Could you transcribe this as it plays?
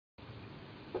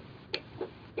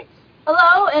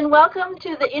Hello and welcome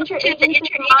to the Interagency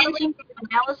Modeling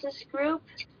Analysis Group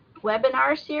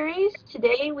webinar series.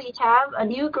 Today we have a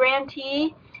new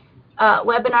grantee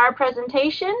webinar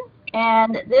presentation,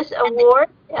 and this award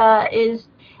is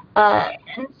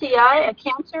NCI, a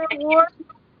cancer award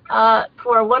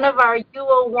for one of our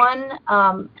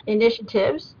U01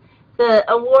 initiatives. The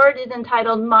award is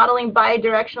entitled Modeling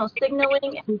Bidirectional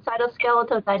Signaling and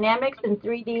Cytoskeletal Dynamics in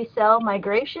 3D Cell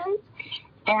Migrations.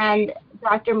 And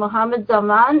Dr. Mohammed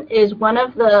Zaman is one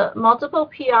of the multiple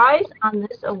PIs on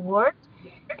this award.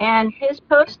 And his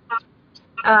postdoc,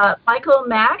 Michael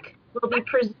Mack, will be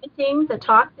presenting the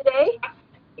talk today.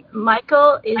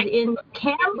 Michael is in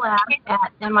CAM lab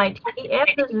at MIT and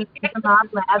the Zaman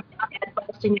lab at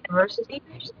Boston University.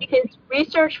 His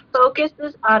research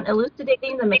focuses on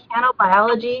elucidating the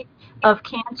mechanobiology of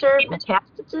cancer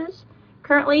metastasis.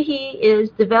 Currently, he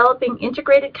is developing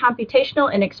integrated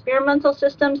computational and experimental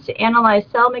systems to analyze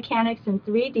cell mechanics in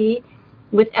 3D,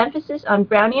 with emphasis on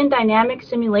Brownian dynamic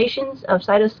simulations of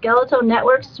cytoskeletal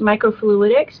networks,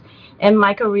 microfluidics, and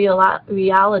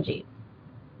microrheology.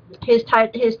 His talk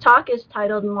is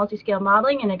titled Multiscale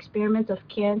Modeling and Experiments of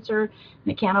Cancer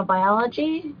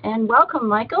Mechanobiology. And welcome,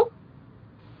 Michael.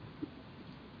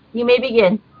 You may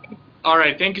begin. All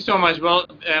right, thank you so much. Well,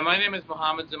 my name is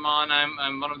Mohammed Zaman.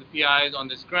 I'm one of the PIs on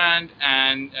this grant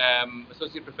and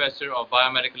Associate Professor of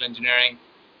Biomedical Engineering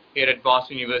here at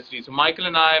Boston University. So Michael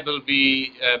and I will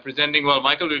be presenting, well,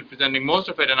 Michael will be presenting most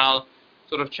of it, and I'll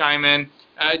sort of chime in.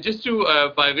 Just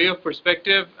to, by way of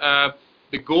perspective,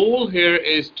 the goal here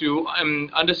is to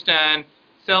understand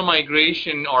cell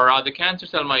migration, or rather cancer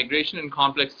cell migration in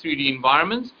complex 3D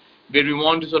environments, where we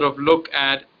want to sort of look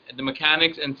at the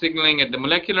mechanics and signaling at the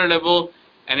molecular level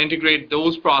and integrate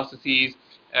those processes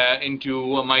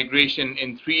into migration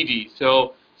in 3D.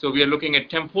 So we are looking at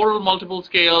temporal multiple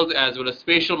scales as well as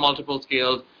spatial multiple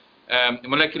scales,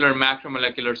 molecular,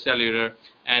 macromolecular, cellular,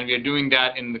 and we are doing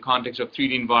that in the context of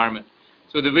 3D environment.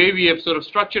 So the way we have sort of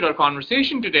structured our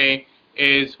conversation today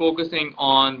is focusing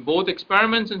on both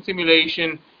experiments and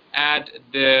simulation at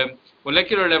the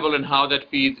molecular level and how that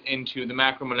feeds into the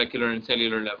macromolecular and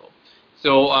cellular level.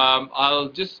 So I'll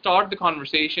just start the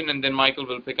conversation, and then Michael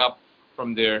will pick up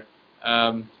from there.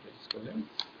 All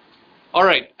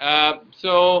right.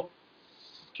 So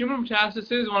tumor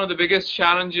metastasis is one of the biggest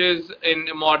challenges in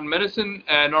modern medicine,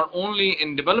 not only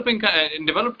in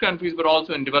developed countries, but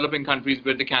also in developing countries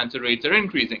where the cancer rates are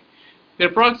increasing. There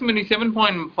are approximately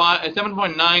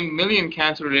 7.9 million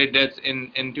cancer-related deaths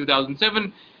in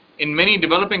 2007. In many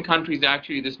developing countries,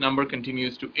 actually, this number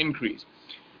continues to increase.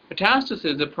 Metastasis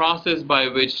is a process by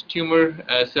which tumor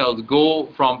cells go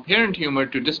from parent tumor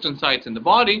to distant sites in the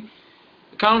body,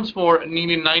 accounts for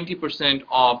nearly 90%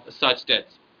 of such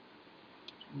deaths.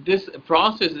 This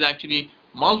process is actually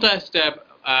multi-step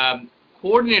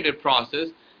coordinated process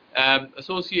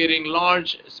associating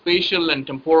large spatial and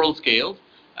temporal scales,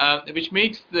 which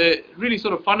makes the really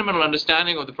sort of fundamental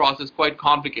understanding of the process quite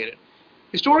complicated.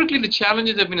 Historically, the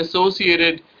challenges have been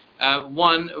associated,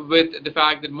 one, with the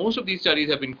fact that most of these studies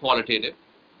have been qualitative.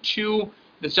 Two,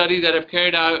 the studies that have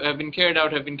been carried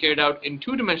out in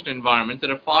two-dimensional environments that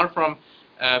are far from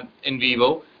in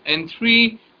vivo. And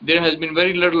three, there has been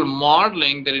very little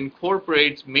modeling that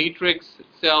incorporates matrix,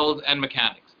 cells, and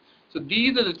mechanics. So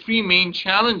these are the three main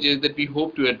challenges that we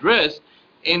hope to address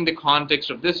in the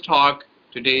context of this talk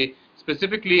today,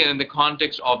 specifically, and in the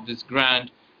context of this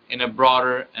grant in a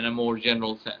broader and a more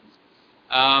general sense.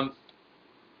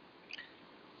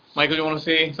 Michael, you want to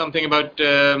say something about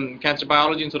cancer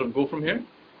biology and sort of go from here?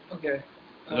 Okay.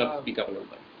 Speak up a little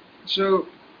bit. So,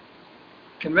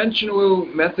 conventional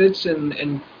methods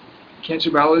in cancer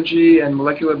biology and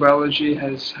molecular biology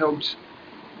has helped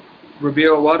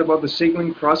reveal a lot about the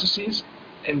signaling processes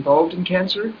involved in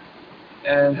cancer,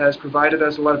 and has provided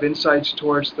us a lot of insights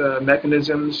towards the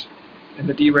mechanisms and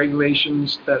the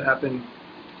deregulations that happen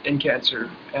in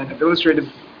cancer, and have illustrated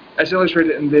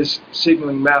in this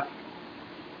signaling map.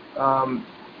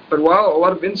 But while a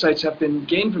lot of insights have been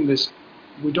gained from this,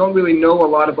 we don't really know a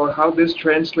lot about how this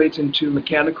translates into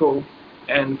mechanical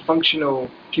and functional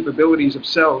capabilities of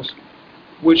cells,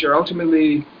 which are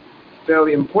ultimately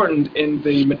fairly important in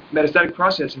the metastatic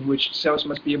process, in which cells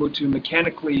must be able to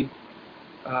mechanically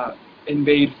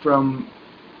invade from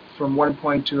one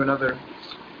point to another.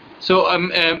 So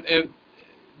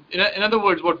in other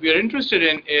words, what we are interested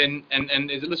in and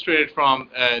is illustrated from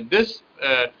this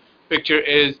picture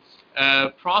is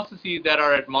processes that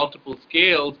are at multiple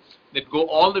scales, that go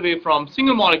all the way from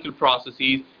single molecule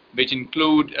processes, which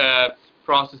include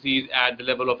processes at the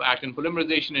level of actin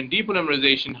polymerization and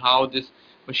depolymerization, how this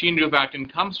machinery of actin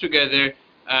comes together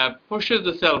pushes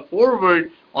the cell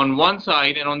forward on one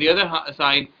side, and on the other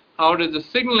side, how does the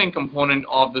signaling component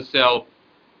of the cell,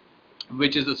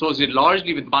 which is associated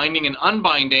largely with binding and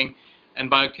unbinding and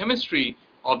biochemistry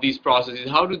of these processes,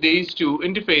 how do these two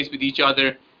interface with each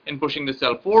other in pushing the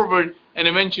cell forward and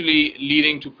eventually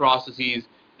leading to processes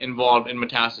involved in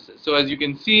metastasis. So as you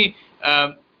can see,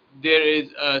 there is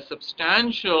a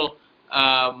substantial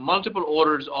multiple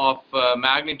orders of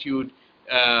magnitude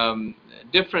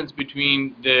difference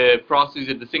between the processes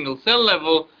at the single cell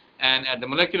level and at the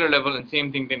molecular level, and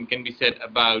same thing then can be said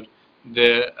about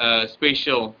the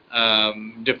spatial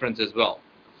difference as well.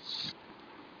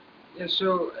 Yeah,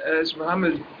 so as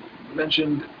Mohammed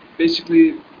mentioned,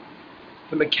 basically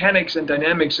the mechanics and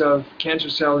dynamics of cancer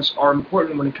cells are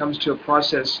important when it comes to a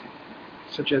process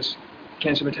such as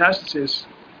cancer metastasis,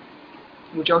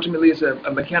 which ultimately is a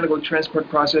mechanical transport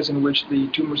process in which the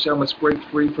tumor cell must break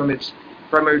free from its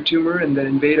primary tumor and then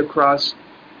invade across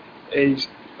a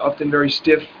often very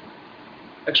stiff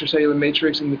extracellular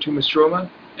matrix in the tumor stroma,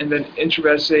 and then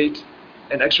intravasate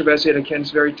and extravasate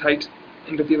against very tight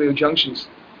endothelial junctions.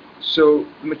 So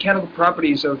the mechanical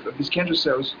properties of these cancer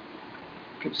cells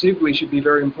conceivably should be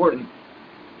very important.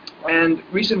 And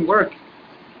recent work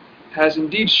has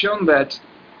indeed shown that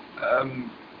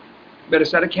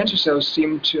metastatic cancer cells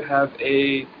seem to have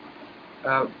a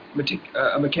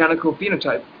mechanical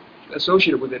phenotype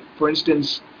associated with it. For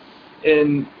instance,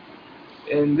 in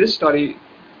this study,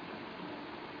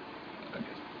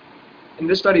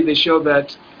 they show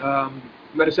that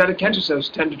metastatic cancer cells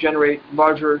tend to generate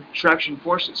larger traction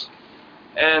forces,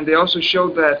 and they also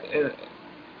showed that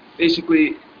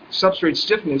basically substrate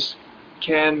stiffness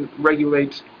can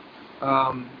regulate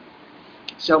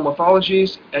cell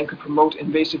morphologies and could promote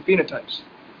invasive phenotypes.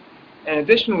 And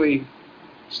additionally,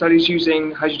 studies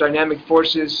using hydrodynamic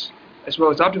forces as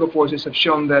well as optical forces have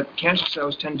shown that cancer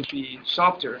cells tend to be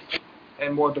softer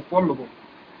and more deformable.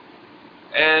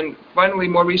 And finally,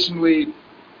 more recently,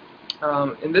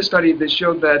 in this study, they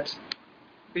showed that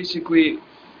basically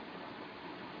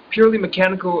purely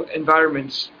mechanical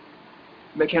environments,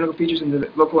 mechanical features in the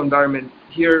local environment,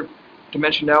 here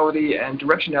dimensionality and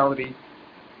directionality,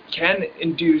 can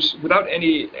induce, without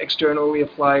any externally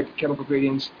applied chemical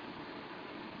gradients,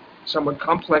 somewhat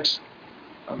complex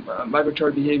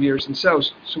migratory behaviors in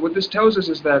cells. So what this tells us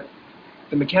is that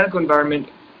the mechanical environment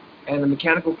and the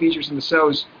mechanical features in the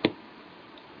cells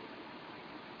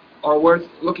are worth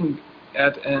looking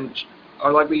at and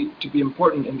are likely to be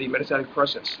important in the metastatic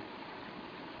process.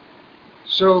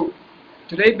 So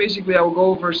today, basically, I will go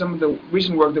over some of the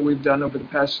recent work that we've done over the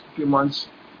past few months.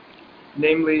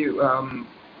 Namely,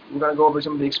 we're going to go over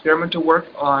some of the experimental work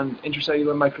on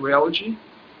intracellular microrheology,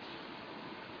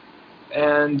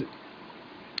 and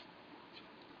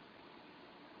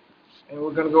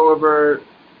we're going to go over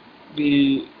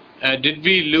the... did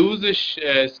we lose the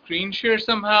screen share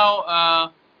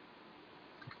somehow?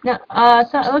 No,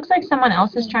 so it looks like someone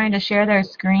else is trying to share their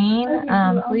screen.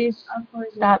 Please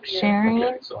stop sharing,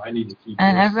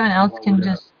 and everyone else can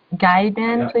just guide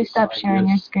in. Please stop sharing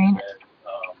your screen.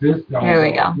 There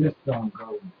we go.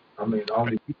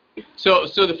 So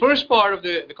the first part of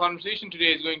the conversation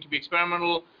today is going to be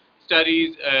experimental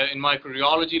studies in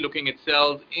microrheology, looking at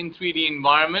cells in 3D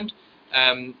environment.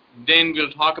 Then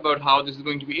we'll talk about how this is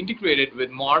going to be integrated with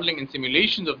modeling and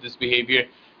simulations of this behavior.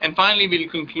 And finally, we'll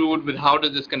conclude with how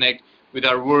does this connect with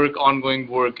our work, ongoing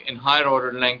work in higher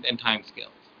order length and time scales.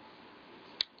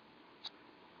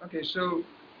 Okay, so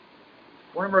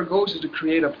one of our goals is to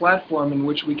create a platform in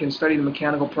which we can study the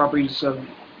mechanical properties of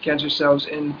cancer cells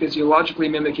in physiologically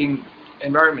mimicking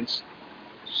environments.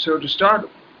 So to start,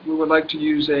 we would like to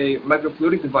use a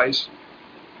microfluidic device,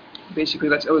 basically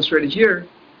that's illustrated here,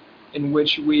 in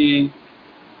which we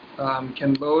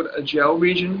can load a gel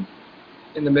region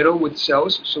in the middle with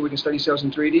cells, so we can study cells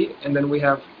in 3D, and then we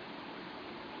have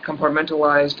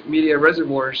compartmentalized media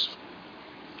reservoirs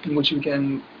in which we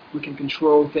can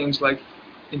control things like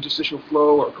interstitial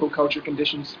flow or co-culture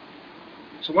conditions.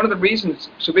 So one of the reasons,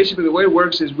 so basically the way it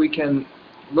works is we can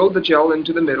load the gel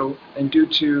into the middle, and due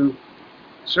to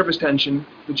surface tension,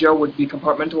 the gel would be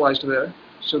compartmentalized there,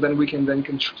 so then we can then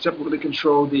separately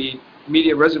control the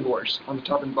media reservoirs on the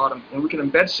top and bottom. And we can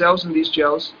embed cells in these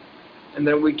gels, and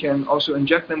then we can also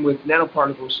inject them with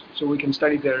nanoparticles so we can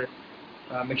study their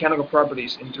mechanical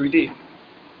properties in 3D.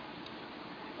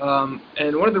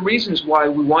 And one of the reasons why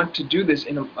we want to do this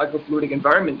in a microfluidic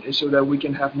environment is so that we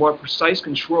can have more precise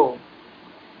control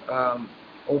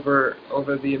over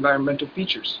the environmental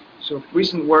features. So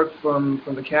recent work from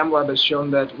the CAM lab has shown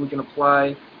that we can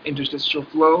apply interstitial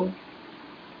flow,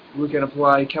 we can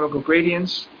apply chemical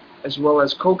gradients, as well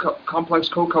as complex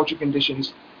co-culture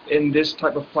conditions in this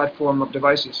type of platform of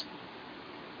devices.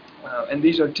 And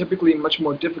these are typically much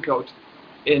more difficult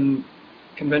in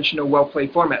conventional well-play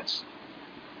formats.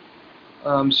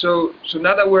 So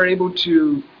now that we're able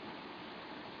to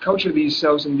culture these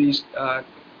cells in these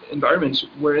environments,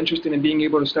 we're interested in being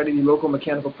able to study the local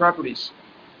mechanical properties.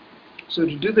 So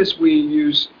to do this, we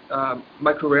use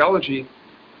microrheology,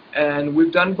 and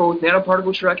we've done both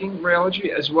nanoparticle tracking rheology,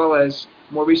 as well as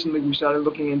more recently we started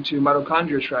looking into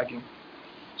mitochondria tracking.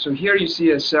 So here you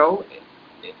see a cell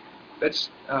that's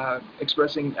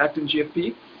expressing actin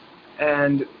GFP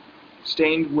and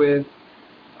stained with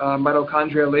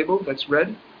mitochondria label that's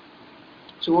red.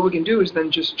 So what we can do is then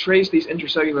just trace these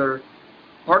intracellular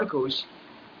particles,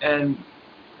 and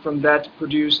from that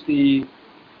produce the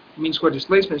mean square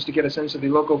displacements to get a sense of the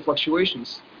local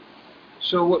fluctuations.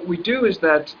 So what we do is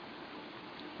that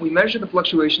we measure the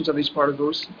fluctuations of these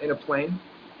particles in a plane,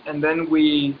 and then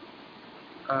we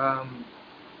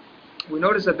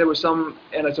noticed that there were some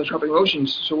anisotropic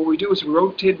motions. So what we do is we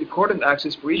rotate the coordinate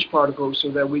axis for each particle so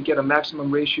that we get a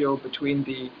maximum ratio between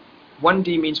the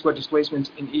 1D mean square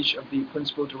displacements in each of the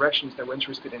principal directions that we're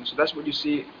interested in. So that's what you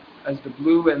see as the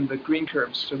blue and the green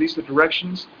curves. So these are the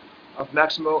directions of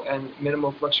maximal and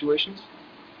minimal fluctuations.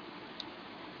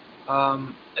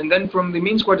 And then from the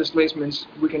mean square displacements,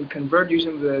 we can convert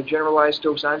using the generalized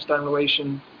Stokes-Einstein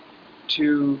relation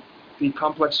to the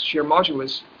complex shear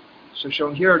modulus. So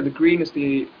shown here, the green is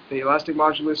the elastic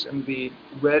modulus, and the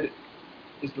red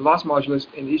is the loss modulus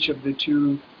in each of the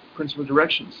two principal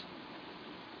directions.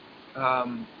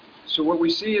 So what we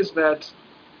see is that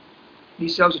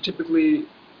these cells are typically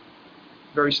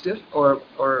very stiff or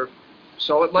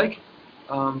solid-like,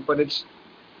 but it's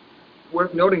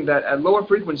worth noting that at lower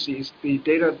frequencies, the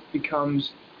data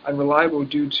becomes unreliable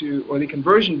due to, or the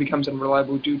conversion becomes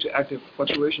unreliable due to active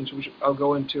fluctuations, which I'll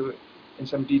go into in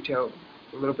some detail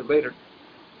a little bit later.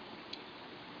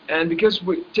 And because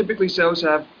typically cells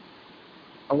have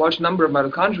a large number of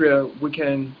mitochondria, we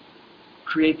can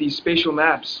create these spatial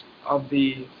maps of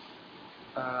the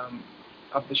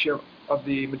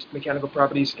mechanical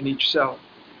properties in each cell,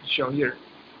 shown here.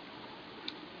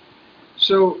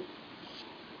 So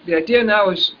the idea now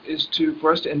is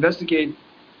for us to investigate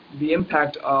the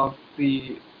impact of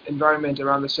the environment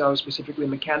around the cell, specifically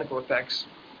mechanical effects.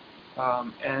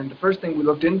 And the first thing we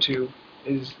looked into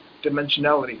is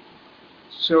dimensionality.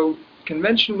 So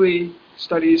conventionally,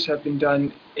 studies have been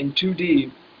done in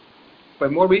 2D,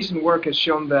 but more recent work has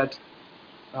shown that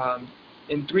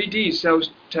in 3D,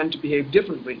 cells tend to behave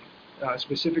differently.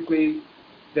 Specifically,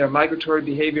 their migratory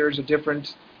behaviors are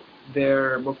different,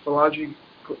 their morphological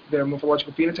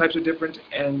phenotypes are different,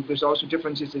 and there's also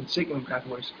differences in signaling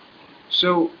pathways.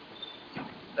 So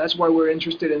that's why we're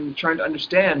interested in trying to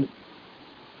understand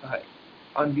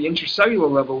on the intracellular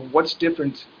level what's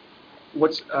different,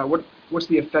 what's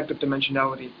the effect of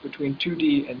dimensionality between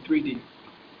 2D and 3D.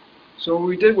 So what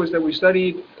we did was that we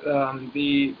studied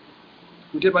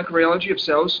we did microrheology of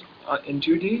cells in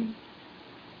 2D,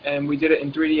 and we did it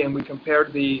in 3D, and we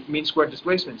compared the mean square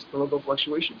displacements, the local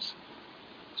fluctuations.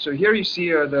 So here you see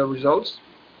the results.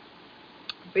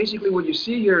 Basically what you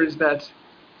see here is that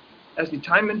as the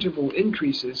time interval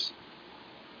increases,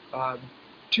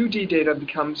 2D data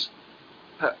becomes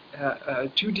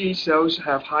 2D cells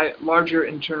have larger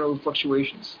internal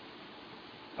fluctuations,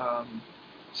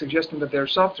 suggesting that they're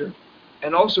softer,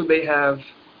 and also they have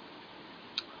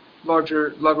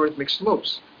larger logarithmic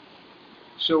slopes.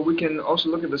 So we can also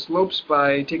look at the slopes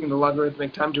by taking the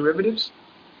logarithmic time derivatives,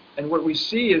 and what we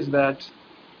see is that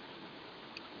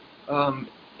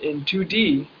in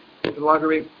 2D, the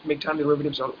logarithmic time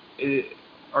derivatives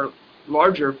are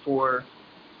larger for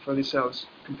the cells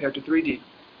compared to 3D.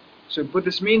 So what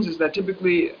this means is that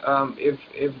typically,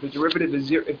 if the derivative is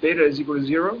if beta is equal to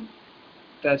 0,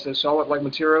 that's a solid-like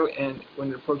material, and when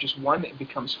it approaches 1, it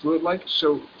becomes fluid-like.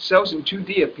 So cells in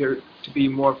 2D appear to be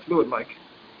more fluid-like.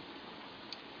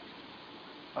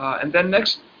 And then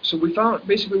next, so we found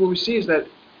basically what we see is that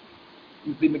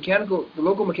the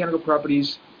local mechanical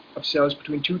properties of cells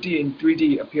between 2D and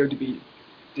 3D appear to be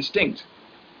distinct.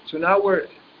 So now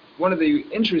one of the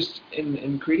interests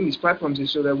in creating these platforms is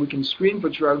so that we can screen for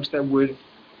drugs that would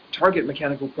target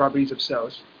mechanical properties of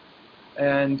cells.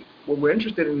 And what we're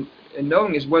interested in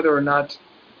knowing is whether or not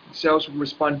cells will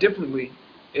respond differently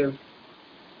if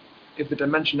the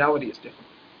dimensionality is different.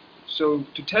 So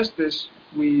to test this,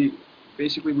 we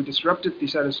disrupted the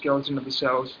cytoskeleton of the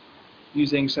cells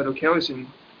using cytochalasin,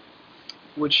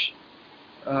 which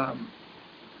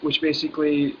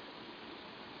basically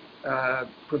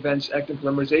prevents actin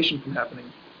polymerization from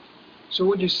happening. So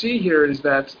what you see here is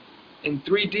that in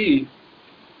 3D,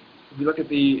 if you look at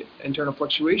the internal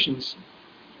fluctuations,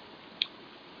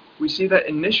 we see that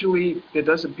initially there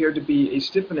does appear to be a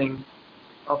stiffening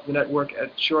of the network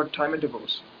at short time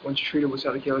intervals once you treat it with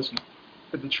cytokinesin.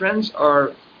 But the trends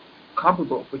are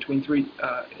comparable between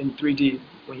in 3D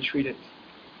when you treat it.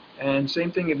 And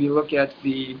same thing if you look at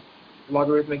the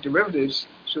logarithmic derivatives,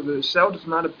 so the cell does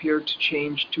not appear to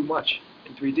change too much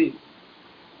in 3D.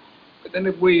 But then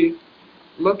if we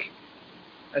look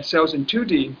at cells in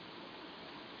 2D,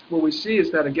 what we see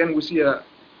is that again we see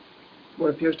what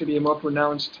appears to be a more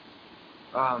pronounced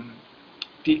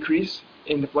decrease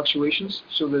in the fluctuations,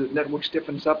 so the network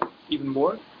stiffens up even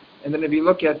more. And then if you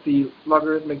look at the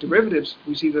logarithmic derivatives,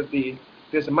 we see that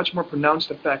there's a much more pronounced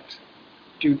effect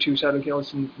due to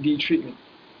cytokinesin D treatment.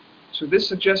 So this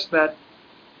suggests that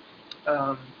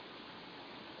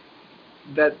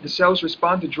that the cells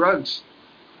respond to drugs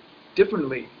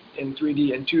differently in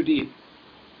 3D and 2D.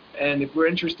 And if we're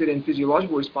interested in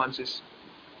physiological responses,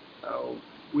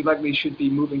 we likely should be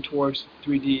moving towards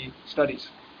 3D studies.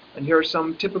 And here are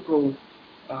some typical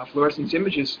fluorescence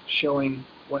images showing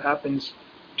what happens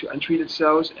to untreated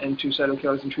cells and to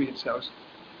cytokinesin-treated cells.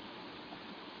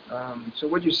 So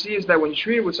what you see is that when you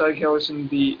treat it with cytokinesin,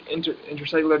 the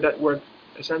intracellular network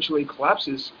essentially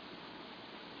collapses.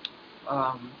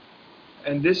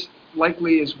 And this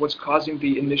likely is what's causing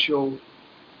the initial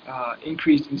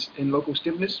increase in local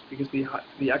stiffness, because the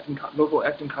local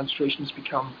actin concentrations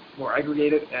become more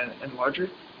aggregated and larger.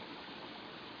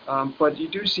 But you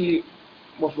do see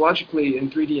morphologically in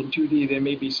 3D and 2D there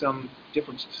may be some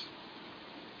differences.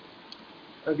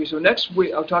 Okay, so next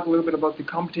I'll talk a little bit about the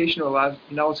computational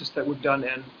analysis that we've done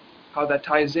and how that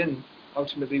ties in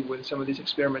ultimately with some of this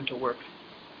experimental work.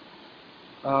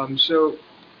 The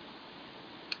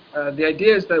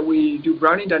idea is that we do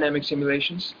Brownian dynamic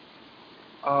simulations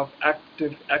of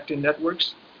active actin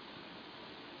networks.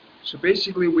 So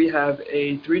basically we have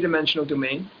a three-dimensional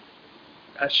domain,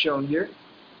 as shown here,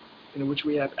 in which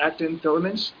we have actin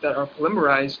filaments that are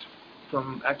polymerized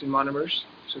from actin monomers.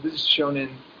 So this is shown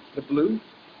in the blue.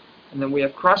 And then we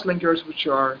have crosslinkers, which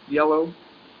are yellow,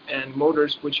 and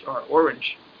motors, which are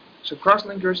orange. So these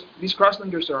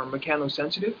crosslinkers are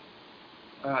mechanosensitive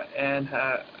and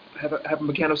have a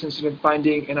mechanosensitive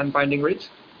binding and unbinding rates.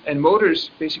 And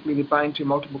motors, basically, they bind to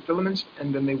multiple filaments,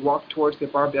 and then they walk towards their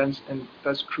barb ends and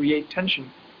thus create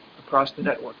tension across the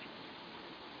network.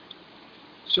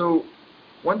 So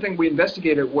one thing we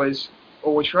investigated was,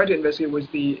 or we tried to investigate, was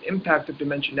the impact of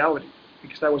dimensionality,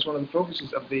 because that was one of the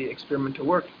focuses of the experimental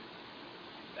work.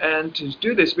 And to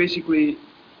do this, basically,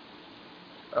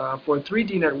 for a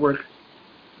 3D network,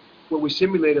 what we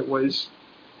simulated was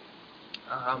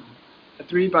a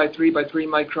 3 by 3 by 3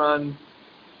 micron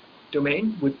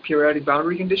domain with periodic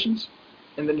boundary conditions.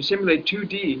 And then to simulate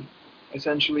 2D,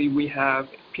 essentially we have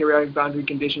periodic boundary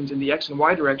conditions in the x and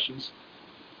y directions,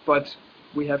 but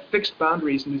we have fixed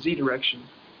boundaries in the z direction.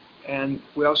 And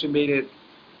we also made it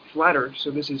flatter,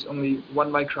 so this is only 1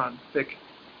 micron thick,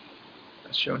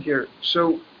 as shown here.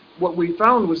 So what we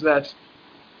found was that,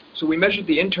 so we measured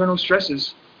the internal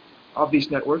stresses of these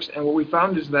networks, and what we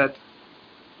found is that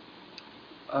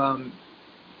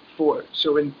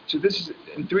so this is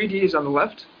in 3D is on the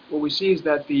left. What we see is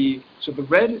that the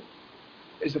red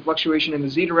is the fluctuation in the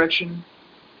z direction,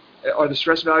 are the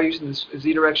stress values in the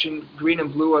z direction. Green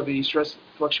and blue are the stress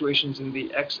fluctuations in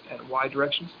the x and y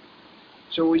directions.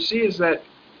 So what we see is that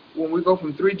when we go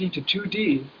from 3D to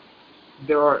 2D,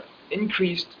 there are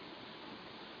increased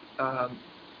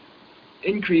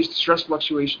stress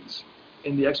fluctuations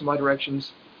in the x and y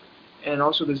directions, and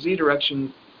also the z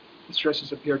direction, the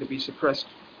stresses appear to be suppressed.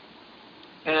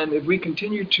 And if we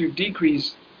continue to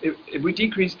decrease, if we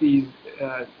decrease the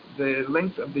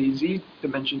length of the z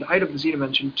dimension, the height of the z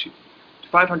dimension to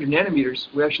 500 nanometers,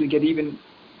 we actually get even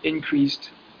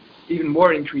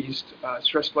more increased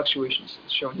stress fluctuations,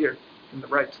 as shown here on the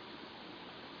right.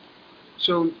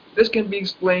 So this can be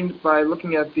explained by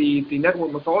looking at the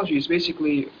network morphologies.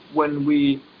 Basically, when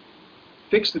we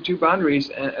fix the two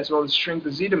boundaries as well as shrink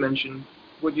the z dimension,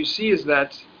 what you see is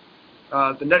that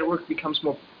the network becomes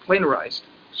more planarized.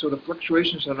 So the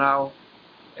fluctuations are now,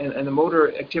 and the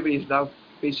motor activity is now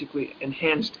basically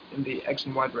enhanced in the x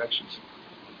and y directions.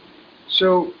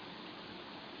 So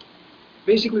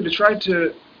basically, to try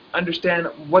to understand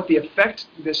what the effect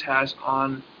this has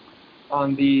on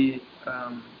the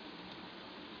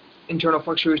internal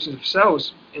fluctuations of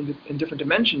cells in different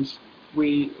dimensions,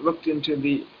 we looked into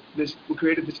we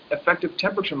created this effective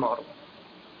temperature model,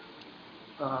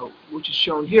 which is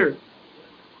shown here.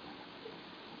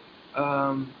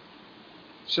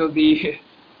 So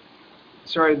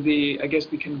I guess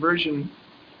the conversion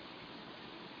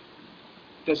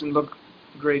doesn't look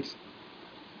great,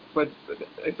 but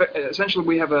essentially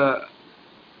we have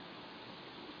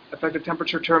effective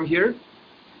temperature term here.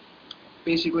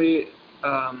 Basically,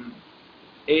 A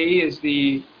is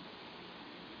the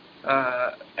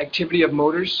activity of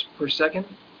motors per second,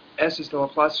 S is the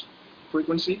Laplace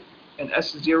frequency, and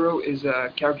S0 is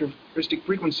a characteristic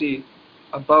frequency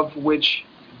above which,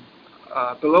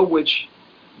 below which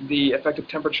the effective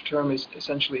temperature term is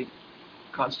essentially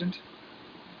constant.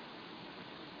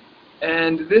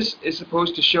 And this is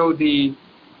supposed to show the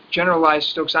generalized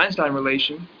Stokes-Einstein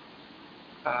relation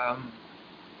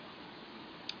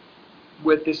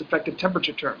with this effective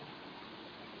temperature term.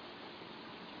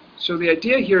 So the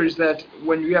idea here is that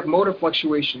when you have motor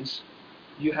fluctuations,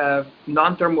 you have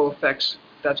non-thermal effects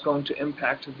that's going to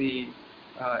impact the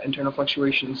internal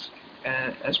fluctuations,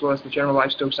 as well as the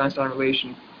generalized Stokes-Einstein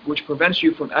relation, which prevents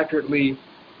you from accurately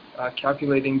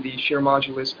calculating the shear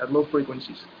modulus at low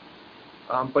frequencies.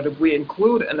 But if we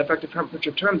include an effective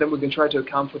temperature term, then we can try to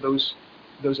account for those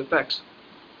effects.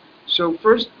 So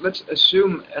first, let's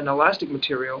assume an elastic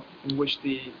material in which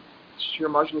the shear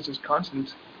modulus is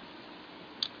constant,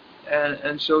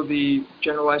 and so the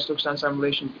generalized Stokes-Einstein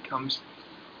relation becomes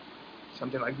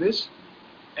something like this.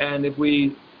 And if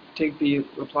we take the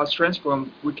Laplace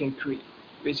transform, we can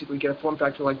basically get a form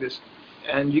factor like this.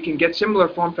 And you can get similar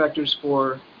form factors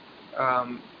for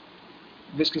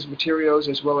viscous materials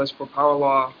as well as for power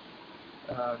law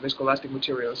viscoelastic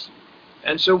materials.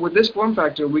 And so with this form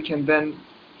factor, we can then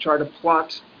try to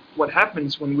plot what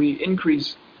happens when we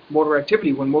increase motor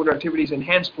activity, when motor activity is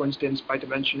enhanced, for instance, by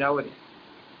dimensionality.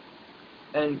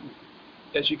 And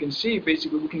as you can see,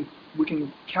 basically we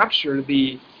can capture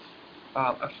the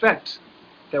effect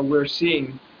that we're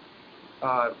seeing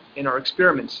in our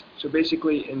experiments. So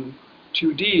basically in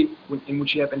 2D, in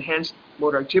which you have enhanced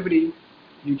motor activity,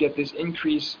 you get this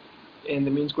increase in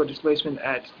the mean square displacement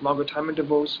at longer time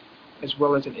intervals, as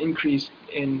well as an increase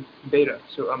in beta,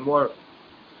 so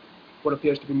what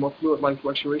appears to be more fluid-like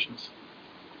fluctuations.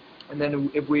 And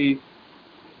then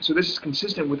so this is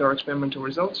consistent with our experimental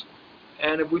results.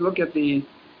 And if we look at the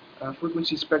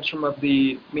frequency spectrum of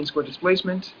the mean square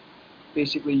displacement,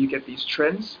 basically you get these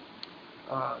trends.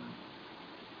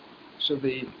 So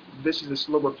this is the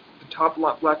slope of the top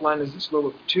black line is the slope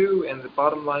of 2, and the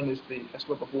bottom line is the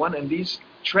slope of 1. And these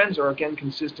trends are again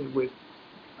consistent with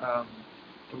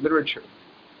the literature,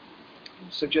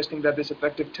 suggesting that this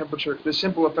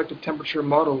simple effective temperature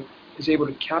model is able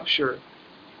to capture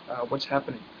what's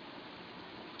happening.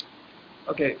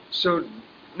 Okay, so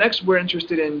next we're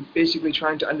interested in basically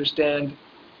trying to understand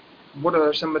what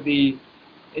are some of the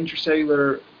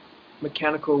intracellular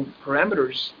mechanical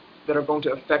parameters that are going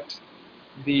to affect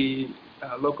the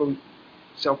local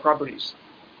cell properties.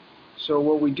 So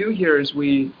what we do here is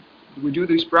we do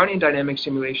these Brownian dynamic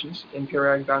simulations in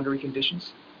periodic boundary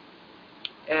conditions,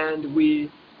 and we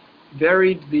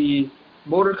varied the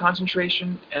motor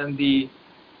concentration and the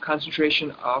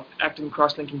concentration of actin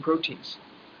cross-linking proteins.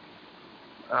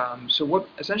 So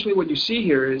essentially what you see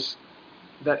here is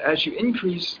that as you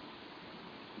increase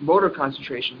motor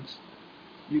concentrations,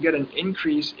 you get an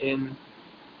increase in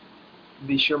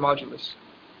the shear modulus.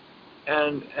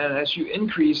 And as you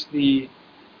increase the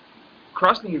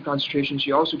cross-linking concentrations,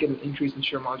 you also get an increase in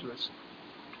shear modulus.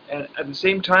 And at the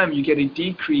same time, you get a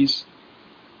decrease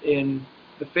in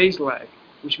the phase lag,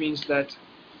 which means that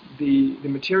the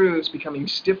material is becoming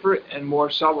stiffer and more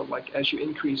solid-like as you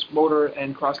increase motor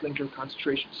and cross-linker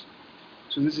concentrations.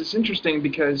 So this is interesting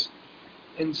because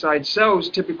inside cells,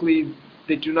 typically,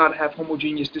 they do not have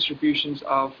homogeneous distributions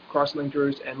of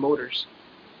cross-linkers and motors.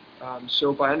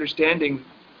 So by understanding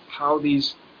how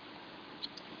these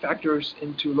factors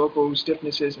into local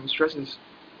stiffnesses and stresses,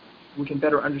 we can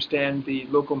better understand the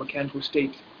local mechanical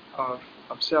state of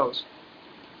cells.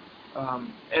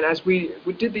 And as we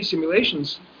did these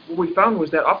simulations, what we found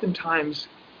was that oftentimes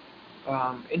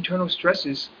internal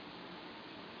stresses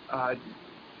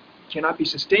cannot be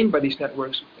sustained by these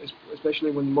networks,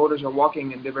 especially when motors are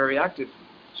walking and they're very active.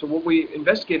 So what we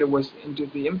investigated was into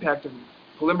the impact of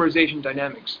polymerization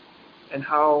dynamics and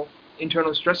how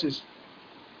internal stresses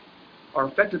are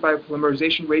affected by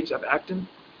polymerization rates of actin,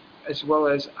 as well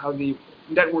as how the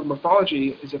network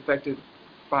morphology is affected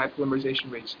by polymerization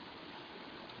rates.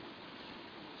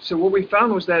 So what we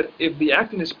found was that if the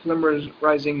actin is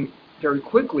polymerizing very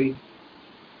quickly,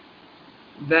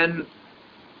 then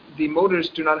the motors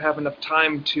do not have enough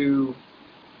time to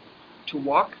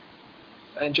walk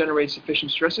and generate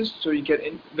sufficient stresses, so you get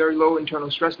very low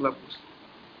internal stress levels.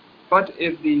 But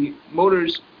if the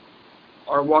motors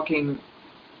are walking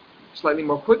slightly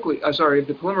more quickly, if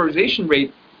the polymerization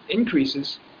rate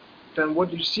increases, then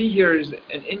what you see here is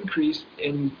an increase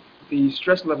in the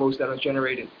stress levels that are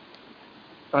generated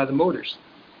by the motors.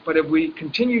 But if we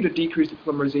continue to decrease the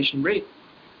polymerization rate,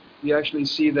 we actually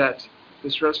see that the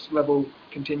stress level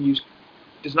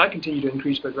does not continue to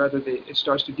increase, but rather it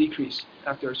starts to decrease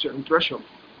after a certain threshold.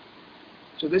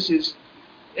 So this is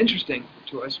interesting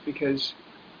to us because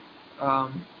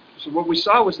so what we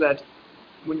saw was that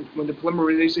when the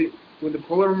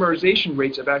polymerization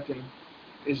rates of actin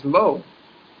is low,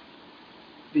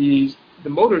 the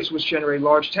motors which generate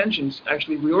large tensions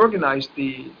actually reorganize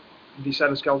the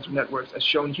cytoskeletal networks as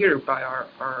shown here by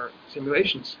our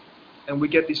simulations, and we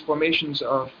get these formations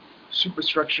of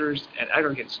superstructures and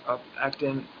aggregates of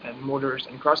actin and motors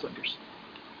and crosslinkers.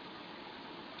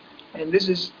 And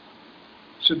there's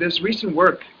recent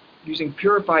work using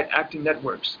purified actin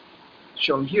networks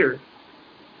shown here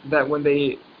that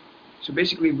so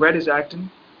basically red is actin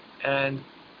and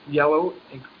yellow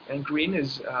and green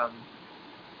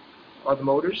are the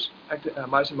motors,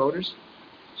 myosin motors.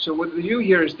 So what they do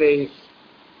here is they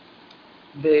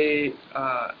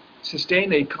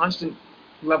sustain a constant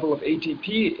level of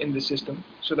ATP in the system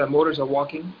so that motors are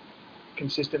walking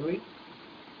consistently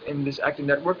in this actin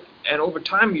network, and over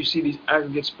time you see these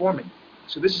aggregates forming.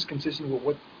 So this is consistent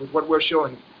with what we're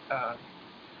showing,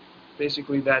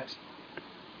 basically that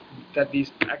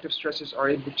these active stresses are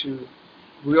able to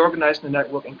reorganize the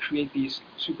network and create these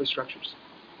superstructures.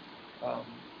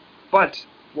 But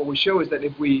what we show is that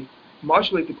if we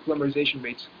modulate the polymerization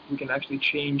rates, we can actually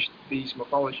change these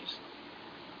morphologies.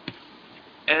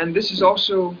 And this is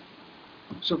also,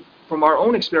 so from our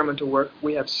own experimental work,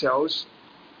 we have cells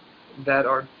that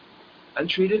are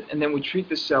untreated, and then we treat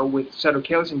the cell with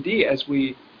cytokeratin D as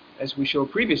we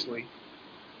showed previously.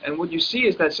 And what you see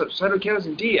is that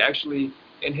cytokeratin D actually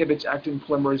inhibits actin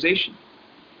polymerization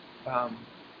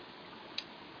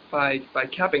by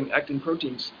capping actin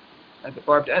proteins at the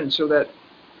barbed end, so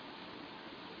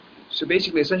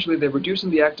basically essentially they're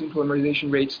reducing the actin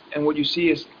polymerization rates, and what you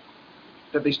see is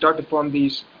that they start to form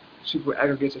these super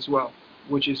aggregates as well,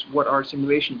 which is what our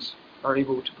simulations are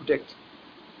able to predict.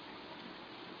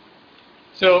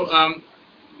 So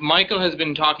Michael has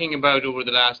been talking about over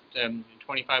the last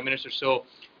 25 minutes or so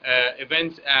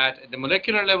events at the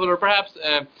molecular level, or perhaps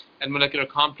at molecular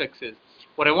complexes.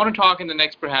 What I want to talk in the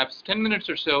next perhaps 10 minutes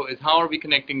or so is how are we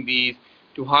connecting these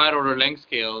to higher order length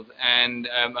scales, and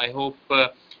I hope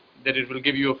that it will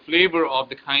give you a flavor of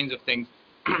the kinds of things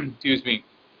excuse me,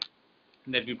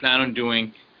 that we plan on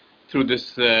doing through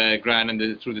this grant and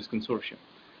through this consortium.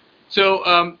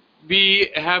 So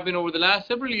we have been over the last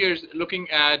several years looking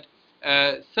at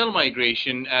cell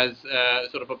migration as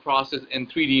sort of a process in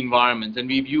 3D environments, and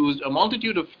we've used a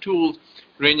multitude of tools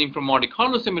ranging from Monte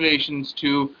Carlo simulations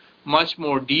to much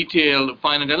more detailed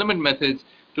finite element methods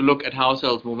to look at how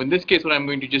cells move. In this case, what I'm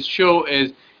going to just show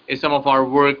is some of our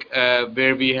work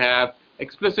where we have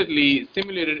explicitly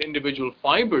simulated individual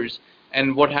fibers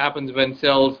and what happens when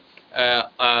cells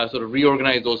sort of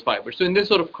reorganize those fibers. So in this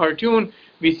sort of cartoon,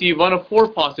 we see one of 4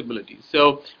 possibilities.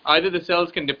 So either the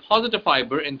cells can deposit a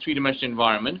fiber in 3-dimensional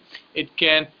environment, it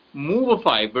can move a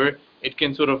fiber, it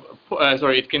can sort of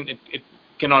it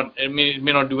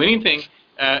may not do anything,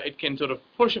 it can sort of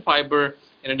push a fiber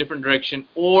in a different direction,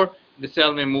 or the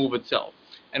cell may move itself.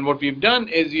 And what we've done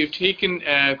is we've taken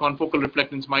confocal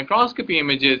reflectance microscopy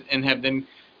images and have then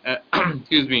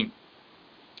excuse me,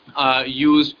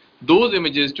 used those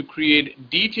images to create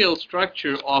detailed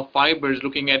structure of fibers,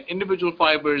 looking at individual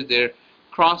fibers, their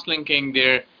cross-linking,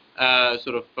 their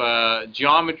sort of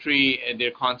geometry, and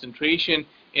their concentration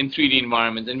in 3D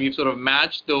environments. And we've sort of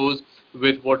matched those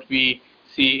with what we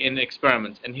see in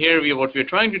experiments. And here what we're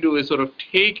trying to do is sort of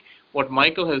take what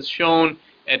Michael has shown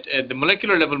at the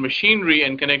molecular level machinery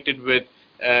and connect it with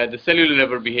the cellular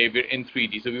level behavior in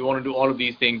 3D. So we want to do all of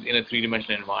these things in a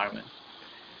 3-dimensional environment.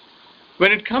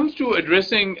 When it comes to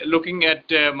looking at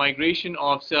migration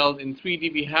of cells in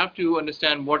 3D, we have to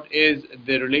understand what is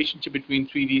the relationship between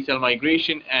 3D cell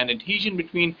migration and adhesion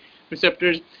between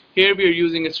receptors. Here we are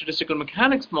using a statistical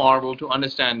mechanics model to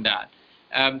understand that.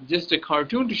 Just a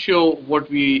cartoon to show what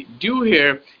we do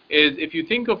here is, if you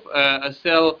think of a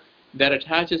cell that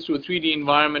attaches to a 3D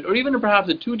environment, or even perhaps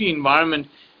a 2D environment,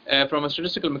 from a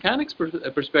statistical mechanics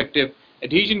perspective,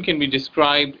 adhesion can be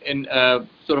described in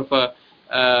sort of a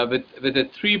with a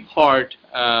 3-part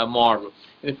model.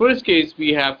 In the first case,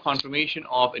 we have conformation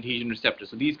of adhesion receptors.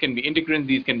 So these can be integrins,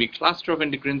 these can be cluster of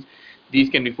integrins, these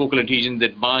can be focal adhesions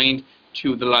that bind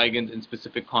to the ligands in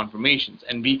specific conformations.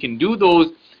 And we can do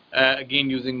those, again,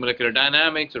 using molecular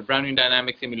dynamics or Brownian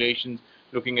dynamic simulations,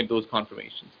 looking at those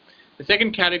conformations. The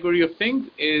second category of things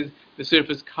is the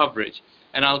surface coverage.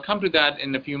 And I'll come to that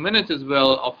in a few minutes as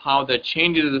well, of how that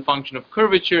changes as a function of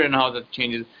curvature and how that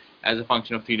changes as a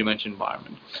function of three-dimensional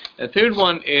environment. The third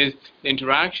one is the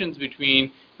interactions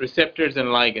between receptors and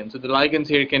ligands. So the ligands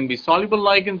here can be soluble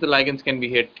ligands, the ligands can be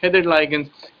here tethered ligands,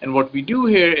 and what we do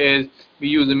here is we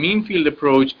use a mean field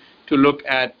approach to look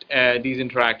at these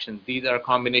interactions. These are a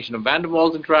combination of van der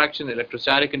Waals interactions,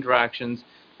 electrostatic interactions,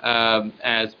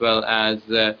 as well as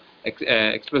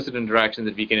explicit interactions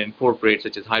that we can incorporate,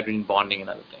 such as hydrogen bonding and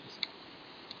other things.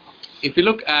 If we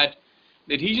look at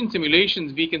the adhesion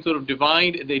simulations, we can sort of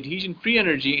divide the adhesion free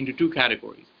energy into two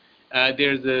categories.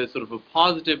 There's a sort of a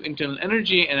positive internal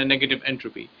energy and a negative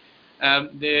entropy.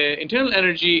 The internal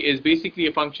energy is basically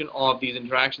a function of these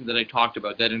interactions that I talked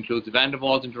about. That includes van der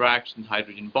Waals interactions,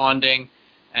 hydrogen bonding,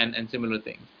 and similar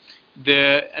things.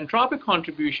 The entropic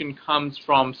contribution comes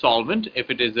from solvent,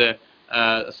 if it is a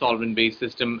solvent-based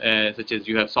system, such as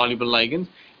you have soluble ligands.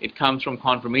 It comes from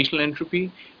conformational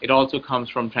entropy. It also comes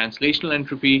from translational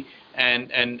entropy,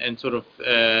 and sort of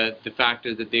the fact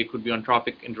is that they could be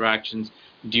entropic interactions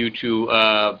due to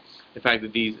the fact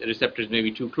that these receptors may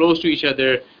be too close to each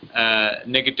other,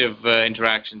 negative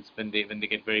interactions when they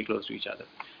get very close to each other.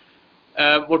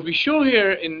 What we show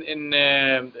here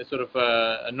in sort of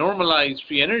a normalized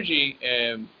free energy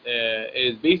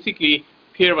is basically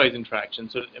pairwise interaction.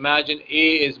 So imagine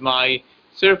A is my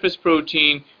surface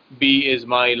protein, B is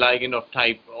my ligand of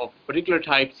particular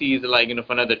type, C is the ligand of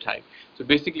another type. So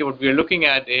basically what we are looking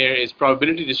at here is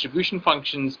probability distribution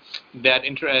functions that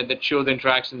show the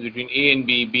interactions between A and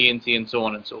B, B and C, and so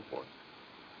on and so forth.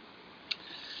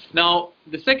 Now,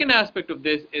 the second aspect of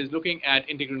this is looking at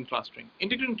integrin clustering.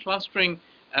 Integrin clustering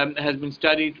has been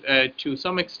studied to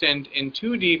some extent in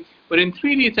 2D, but in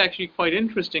 3D it's actually quite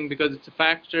interesting because it's a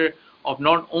factor of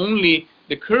not only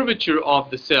the curvature of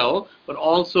the cell, but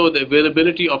also the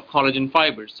availability of collagen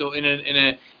fibers. So in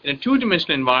a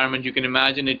two-dimensional environment, you can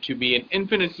imagine it to be an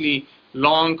infinitely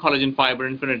long collagen fiber,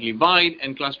 infinitely wide,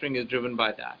 and clustering is driven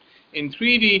by that. In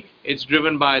 3D, it's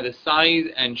driven by the size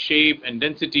and shape and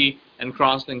density and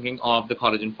cross-linking of the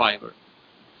collagen fiber.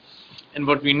 And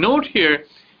what we note here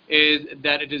is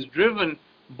that it is driven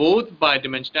both by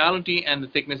dimensionality and the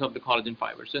thickness of the collagen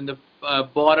fiber. So in the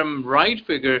bottom right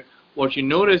figure, what you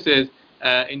notice is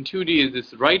in 2D is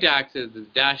this right axis, this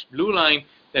dashed blue line,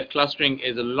 that clustering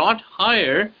is a lot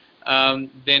higher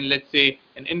than, let's say,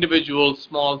 an individual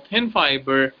small thin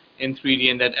fiber in 3D,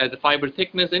 and that as the fiber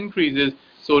thickness increases,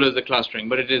 so does the clustering,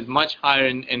 but it is much higher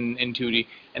in 2D.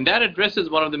 And that addresses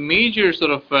one of the major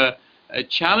sort of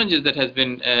challenges that has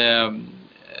been,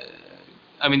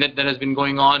 that has been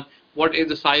going on. What is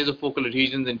the size of focal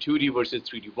adhesions in 2D versus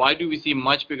 3D? Why do we see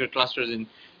much bigger clusters in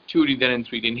 2D than in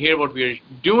 3D? And here what we are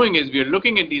doing is we are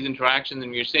looking at these interactions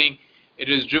and we are saying it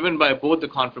is driven by both the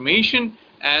conformation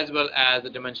as well as the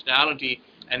dimensionality,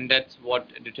 and that's what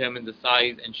determines the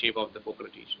size and shape of the focal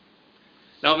adhesion.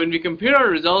 Now, when we compare our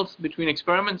results between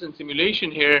experiments and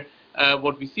simulation here,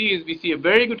 what we see is we see a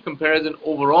very good comparison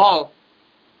overall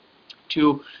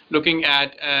to looking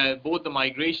at both the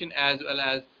migration as well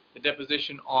as the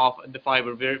deposition of the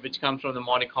fiber, which comes from the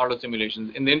Monte Carlo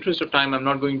simulations. In the interest of time, I'm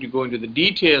not going to go into the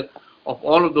detail of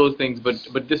all of those things,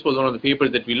 but this was one of the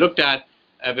papers that we looked at,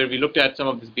 where we looked at some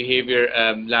of this behavior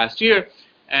last year.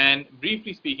 And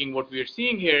briefly speaking, what we are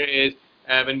seeing here is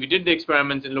when we did the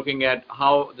experiments and looking at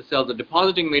how the cells are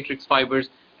depositing matrix fibers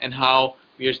and how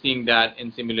we are seeing that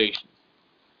in simulations.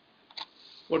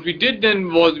 What we did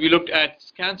then was we looked at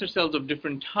cancer cells of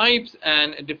different types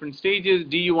and at different stages.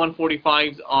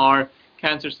 DU145s are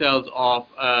cancer cells of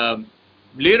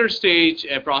later stage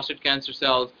prostate cancer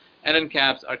cells, and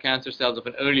NCAPs are cancer cells of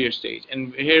an earlier stage.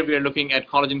 And here we are looking at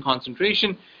collagen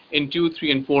concentration in 2,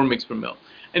 3, and 4 mg per mil.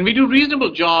 And we do a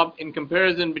reasonable job in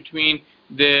comparison between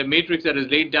the matrix that is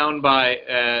laid down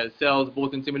by cells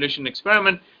both in simulation and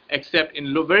experiment, except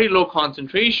in very low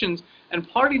concentrations. And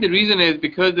partly the reason is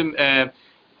because the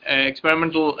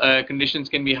experimental conditions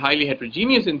can be highly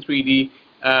heterogeneous in 3D.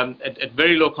 At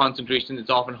very low concentrations, it's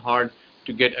often hard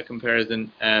to get a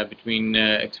comparison between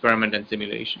experiment and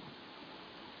simulation.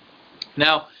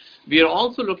 Now, we are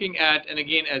also looking at, and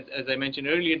again, as I mentioned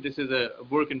earlier, this is a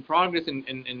work in progress in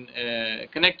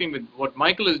connecting with what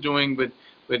Michael is doing with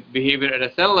behavior at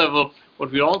a cell level.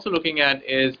 What we're also looking at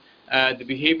is the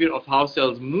behavior of how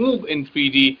cells move in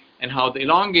 3D and how the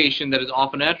elongation that is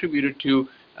often attributed to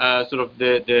sort of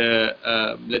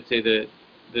let's say the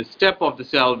step of the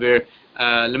cell where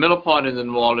lamellopod is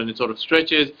involved and it sort of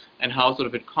stretches, and how sort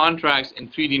of it contracts in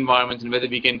 3D environments, and whether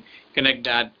we can connect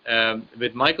that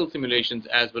with Michael simulations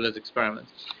as well as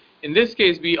experiments. In this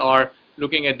case, we are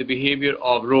looking at the behavior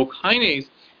of Rho kinase,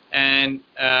 and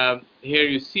here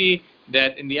you see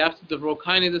that in the absence of Rho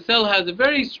kinase, the cell has a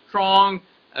very strong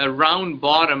round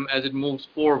bottom as it moves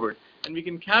forward. and we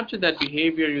can capture that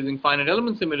behavior using finite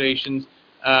element simulations,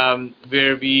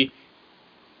 where we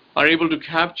are able to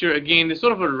capture, again, this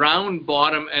sort of a round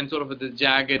bottom and sort of the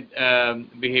jagged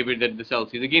behavior that the cell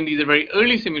sees. Again, these are very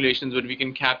early simulations, but we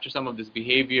can capture some of this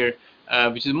behavior,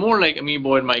 which is more like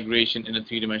amoeboid migration in a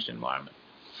three-dimensional environment.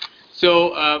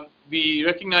 So we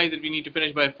recognize that we need to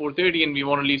finish by 4:30, and we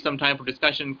want to leave some time for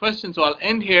discussion and questions. So I'll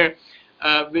end here.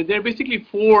 There are basically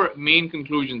four main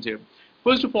conclusions here.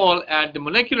 First of all, at the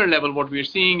molecular level, what we're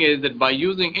seeing is that by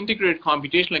using integrated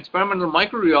computational experimental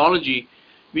microrheology,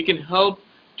 we can help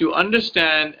to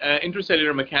understand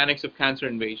intracellular mechanics of cancer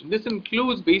invasion. This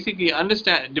includes basically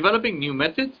developing new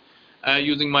methods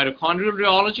using mitochondrial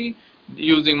rheology,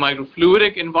 using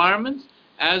microfluidic environments,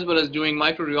 as well as doing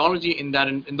microrheology in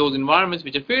those environments,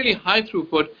 which are fairly high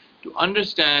throughput, to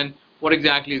understand what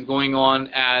exactly is going on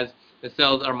as the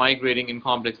cells are migrating in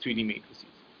complex 3D matrices.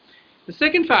 The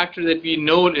second factor that we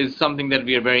note is something that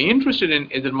we are very interested in,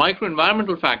 is that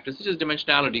microenvironmental factors such as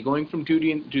dimensionality, going from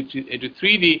 2D to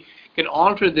 3D, can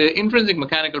alter the intrinsic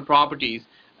mechanical properties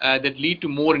that lead to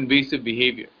more invasive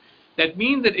behavior. That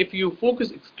means that if you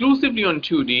focus exclusively on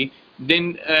 2D,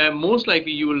 then most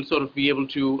likely you will sort of be able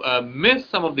to miss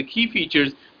some of the key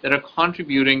features that are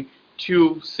contributing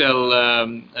to cell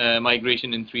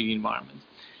migration in 3D environments.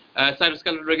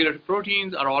 Cytoskeletal regulator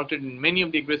proteins are altered in many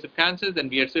of the aggressive cancers, and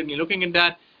we are certainly looking at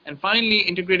that. And finally,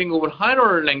 integrating over higher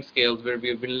order length scales, where we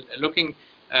have been looking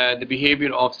at the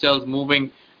behavior of cells moving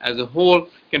as a whole,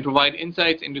 can provide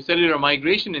insights into cellular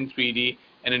migration in 3D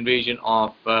and invasion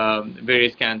of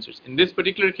various cancers. In this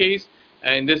particular case,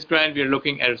 in this grant, we are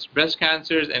looking at breast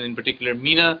cancers, and in particular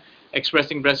MENA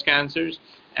expressing breast cancers.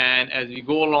 And as we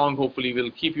go along, hopefully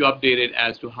we'll keep you updated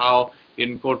as to how we're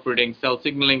incorporating cell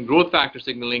signaling, growth factor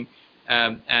signaling,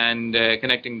 and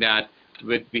connecting that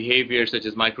with behavior such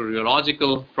as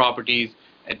microrheological properties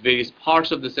at various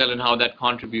parts of the cell, and how that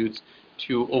contributes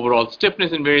to overall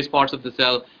stiffness in various parts of the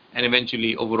cell, and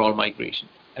eventually overall migration.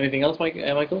 Anything else,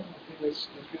 Michael?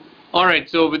 All right,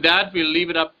 so with that, we'll leave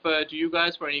it up to you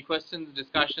guys for any questions,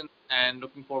 discussions, and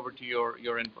looking forward to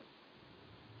your input.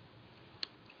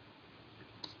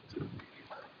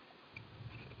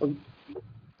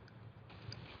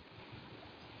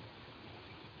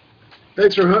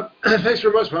 Thanks very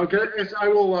much, Mark. I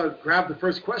will grab the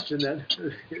first question then.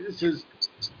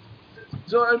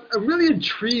 So I'm really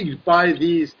intrigued by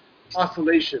these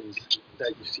oscillations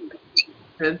that you see.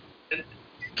 And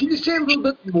can you say a little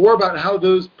bit more about how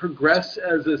those progress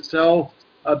as a cell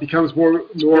becomes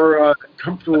more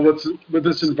comfortable with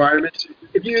this environment?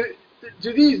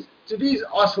 Do these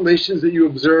oscillations that you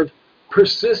observe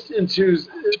persist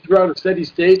throughout a steady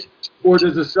state, or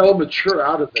does the cell mature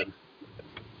out of them?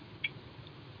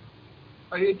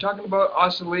 Are you talking about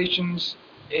oscillations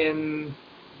in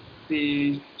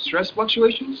the stress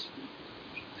fluctuations?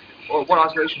 Or what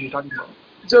oscillations are you talking about?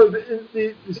 So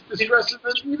the stress,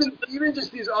 even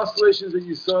just these oscillations that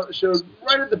you showed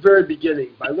right at the very beginning,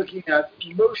 by looking at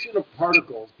motion of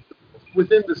particles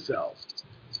within the cells,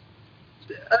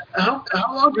 how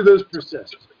long do those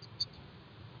persist?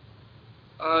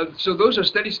 So those are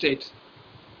steady states.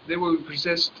 They will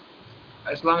persist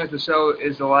as long as the cell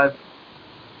is alive.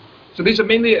 So these are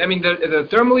mainly, they're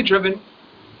thermally driven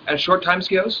at short time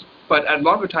scales, but at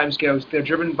longer time scales, they're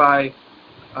driven by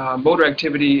motor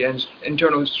activity and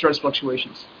internal stress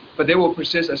fluctuations. But they will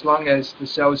persist as long as the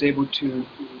cell is able to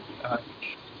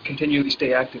continually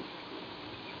stay active.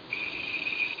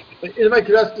 And if I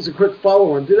could ask just a quick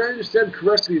follow-on, did I understand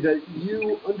correctly that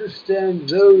you understand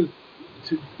those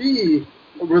to be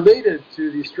related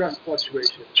to the stress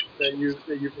fluctuations that you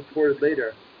reported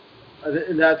later,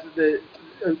 and that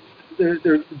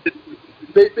they're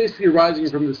basically arising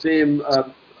from the same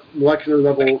molecular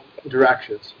level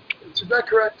interactions? Is that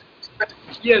correct?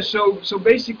 Yeah. So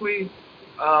basically,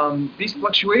 these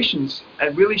fluctuations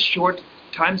at really short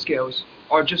time scales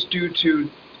are just due to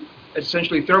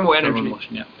essentially thermal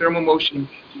energy, thermal motion,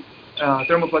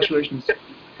 thermal fluctuations.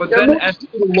 But then, as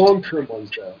the long-term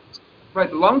ones, though. Right,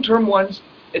 the long-term ones,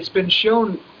 it's been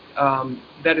shown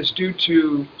that it's due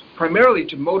to primarily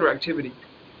to motor activity,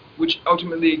 which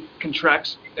ultimately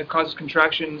causes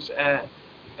contractions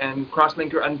and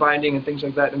crosslinker unbinding and things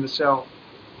like that in the cell.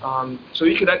 So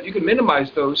you could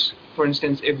minimize those, for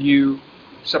instance, if you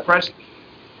suppress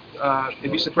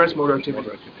motor activity.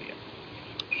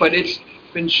 But it's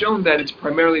been shown that it's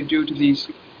primarily due to these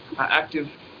active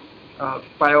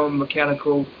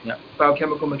biochemical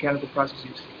mechanical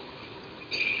processes.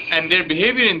 And their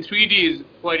behavior in 3D is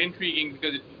quite intriguing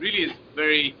because it really is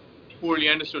very poorly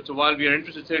understood. So while we are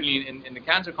interested certainly in the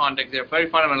cancer context, there are very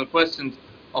fundamental questions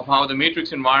of how the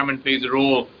matrix environment plays a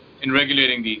role in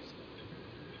regulating these.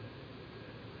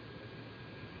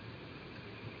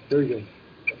 Very good.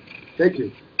 Thank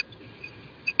you.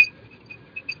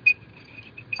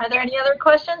 Are there any other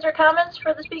questions or comments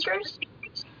for the speakers?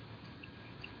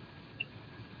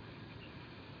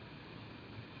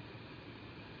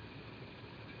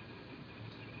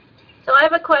 So I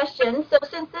have a question. So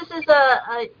since this is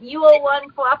a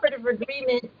U01 Cooperative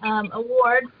Agreement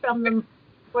award from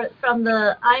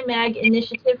the IMAG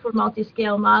Initiative for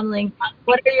Multiscale Modeling,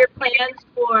 what are your plans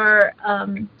for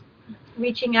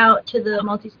reaching out to the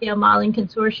Multiscale Modeling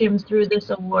Consortium through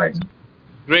this award?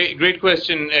 Great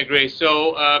question, Grace.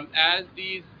 So as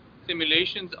these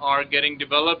simulations are getting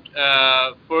developed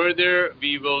further,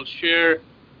 we will share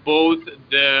both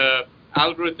the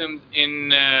algorithms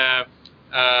in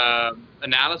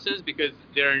analysis, because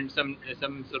there are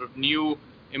some sort of new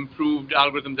improved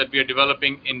algorithms that we are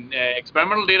developing in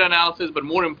experimental data analysis, but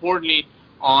more importantly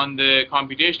on the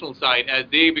computational side, as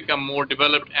they become more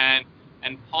developed and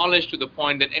polished to the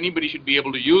point that anybody should be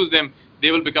able to use them,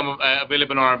 they will become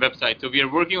available on our website. So we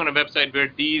are working on a website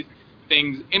where these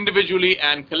things individually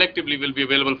and collectively will be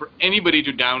available for anybody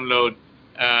to download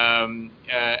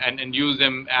and use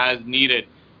them as needed.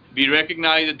 We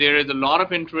recognize that there is a lot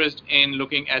of interest in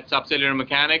looking at subcellular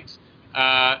mechanics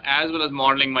as well as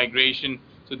modeling migration.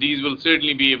 So these will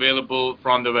certainly be available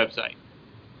from the website.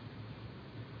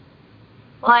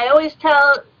 Well, I always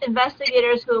tell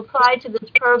investigators who apply to this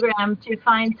program to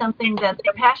find something that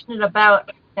they're passionate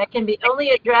about that can be only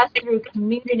addressed through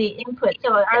community input.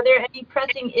 So are there any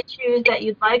pressing issues that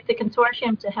you'd like the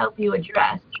consortium to help you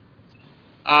address?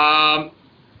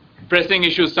 Pressing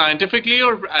issues scientifically,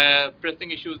 or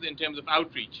pressing issues in terms of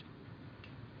outreach?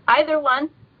 Either one.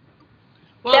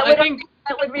 Well, that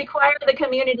I would require the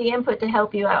community input to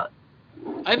help you out.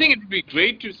 I think it would be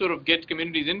great to sort of get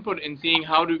community's input in seeing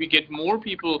how do we get more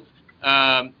people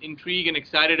intrigued and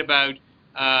excited about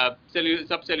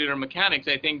subcellular mechanics.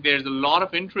 I think there's a lot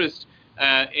of interest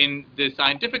in the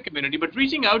scientific community, but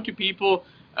reaching out to people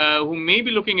who may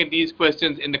be looking at these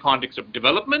questions in the context of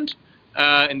development,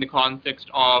 in the context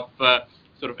of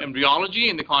sort of embryology,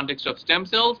 in the context of stem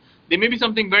cells, there may be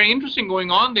something very interesting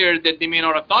going on there that they may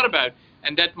not have thought about,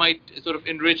 and that might sort of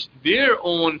enrich their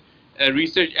own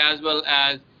research as well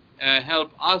as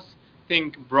help us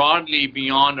think broadly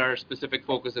beyond our specific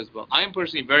focus as well. I am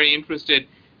personally very interested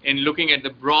in looking at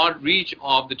the broad reach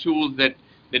of the tools that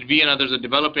we and others are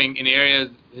developing in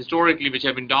areas historically which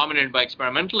have been dominated by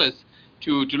experimentalists,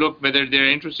 to look whether there are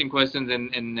interesting questions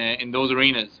in those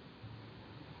arenas.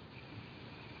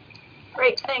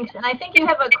 Great, thanks. And I think you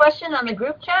have a question on the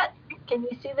group chat. Can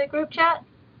you see the group chat?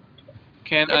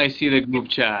 Can I see the group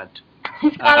chat?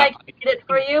 If not, I can read it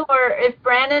for you, or if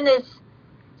Brandon is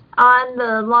on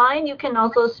the line, you can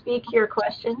also speak your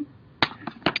question.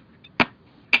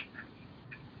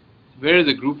 Where is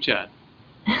the group chat?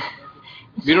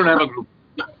 We don't have a group.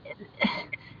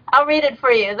 I'll read it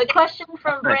for you. The question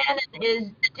from Brandon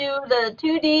is, do the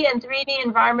 2D and 3D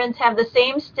environments have the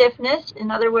same stiffness, in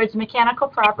other words, mechanical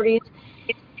properties,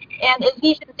 and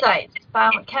adhesion sites,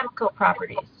 biochemical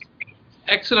properties?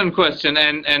 Excellent question,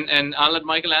 and I'll let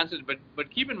Michael answer it,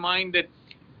 but keep in mind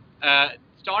that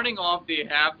starting off, they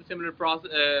have the similar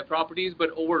properties, but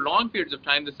over long periods of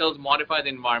time, the cells modify the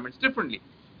environments differently.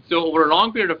 So over a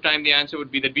long period of time, the answer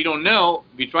would be that we don't know.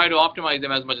 We try to optimize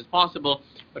them as much as possible,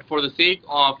 but for the sake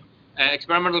of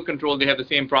experimental control, they have the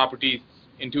same properties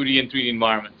in 2D and 3D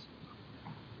environments.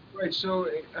 Right, so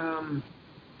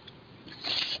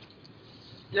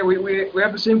yeah, we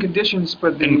have the same conditions,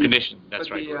 but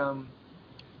that's right.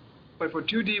 But for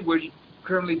 2D, we're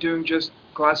currently doing just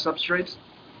glass substrates,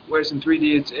 whereas in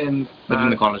 3D, it's in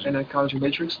a collagen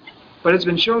matrix. But it's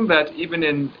been shown that even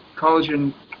in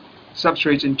collagen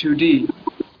substrates in 2D,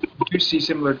 you do see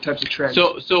similar types of trends.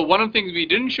 So one of the things we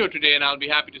didn't show today, and I'll be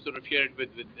happy to sort of share it with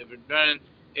Brandon,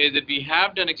 is that we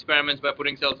have done experiments by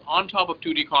putting cells on top of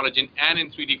 2D collagen and in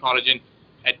 3D collagen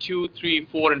at 2, 3,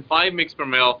 4, and 5 mg per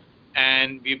ml.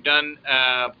 And we've done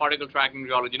particle tracking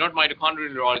rheology, not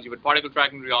mitochondrial rheology, but particle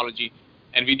tracking rheology,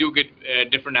 and we do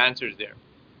get different answers there.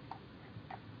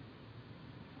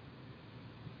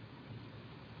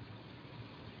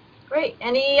 Great.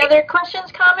 Any other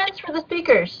questions, comments for the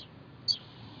speakers?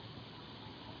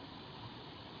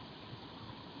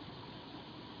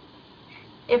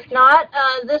 If not,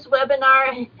 this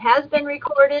webinar has been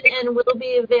recorded and will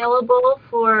be available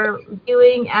for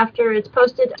viewing after it's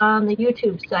posted on the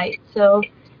YouTube site. So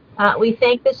we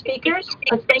thank the speakers.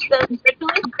 Let's thank them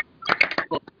virtually.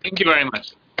 Well, thank you very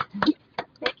much.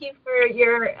 Thank you for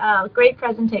your great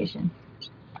presentation.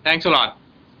 Thanks a lot.